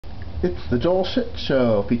It's the Joel Shit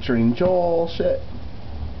Show featuring Joel Shit.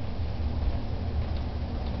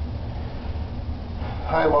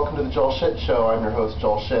 Hi, and welcome to the Joel Shit Show. I'm your host,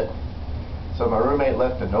 Joel Shit. So my roommate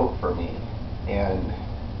left a note for me, and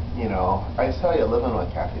you know, I tell you, living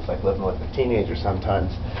with Kathy's like living with a teenager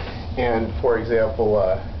sometimes. And for example,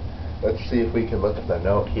 let's see if we can look at the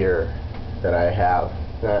note here that I have.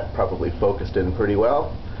 That probably focused in pretty well.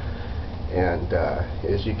 And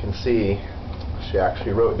as you can see, she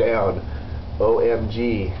actually wrote down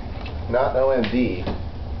OMG, not OMD.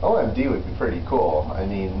 OMD would be pretty cool. I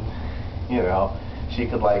mean, you know, she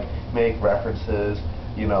could like make references,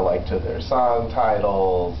 you know, like to their song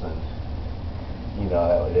titles, and you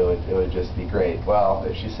know, it would just be great. Well,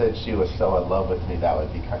 if she said she was so in love with me, that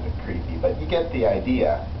would be kind of creepy, but you get the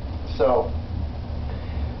idea. So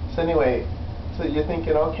anyway, so you're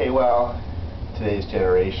thinking, okay, well, today's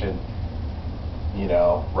generation, you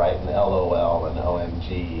know, writing LOL and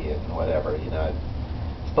OMG and whatever, you know,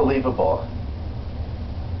 it's believable.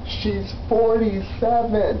 She's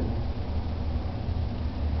 47.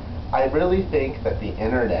 I really think that the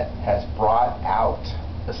internet has brought out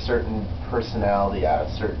a certain personality out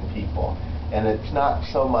of certain people, and it's not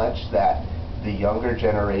so much that the younger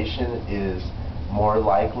generation is more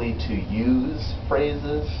likely to use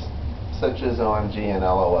phrases such as OMG and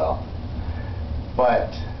LOL,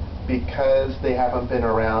 but because they haven't been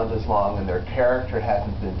around as long and their character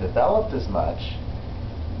hasn't been developed as much,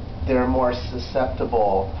 they're more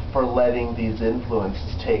susceptible for letting these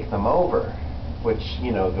influences take them over, which,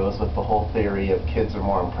 you know, goes with the whole theory of kids are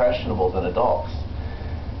more impressionable than adults.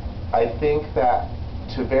 I think that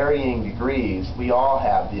to varying degrees, we all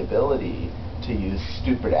have the ability to use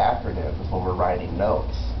stupid acronyms when we're writing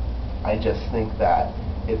notes. I just think that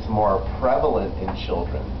it's more prevalent in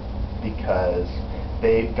children because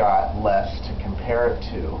they've got less to compare it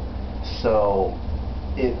to, so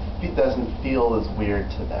it doesn't feel as weird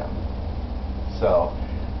to them. So,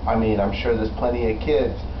 I mean, I'm sure there's plenty of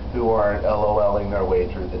kids who aren't LOLing their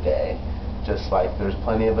way through the day, just like there's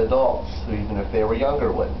plenty of adults who, even if they were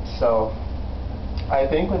younger, wouldn't. So, I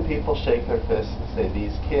think when people shake their fists and say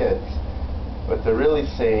these kids, what they're really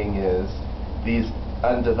saying is these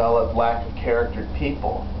undeveloped, lack of charactered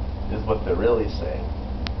people is what they're really saying.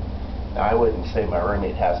 Now, I wouldn't say my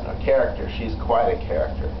roommate has no character. She's quite a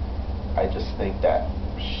character. I just think that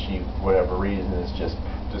she, for whatever reason, is just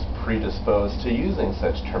predisposed to using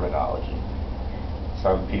such terminology.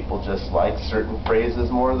 Some people just like certain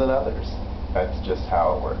phrases more than others. That's just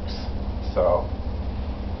how it works. So,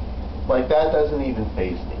 like, that doesn't even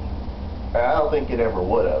faze me. And I don't think it ever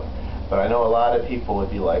would have. But I know a lot of people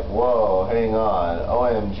would be like, whoa, hang on,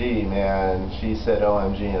 OMG, man, she said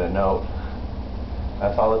OMG in a note.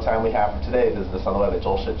 That's all the time we have for today. Visit us on the web at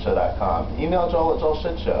joelshitshow.com. Email joel at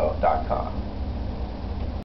joelshitshow.com.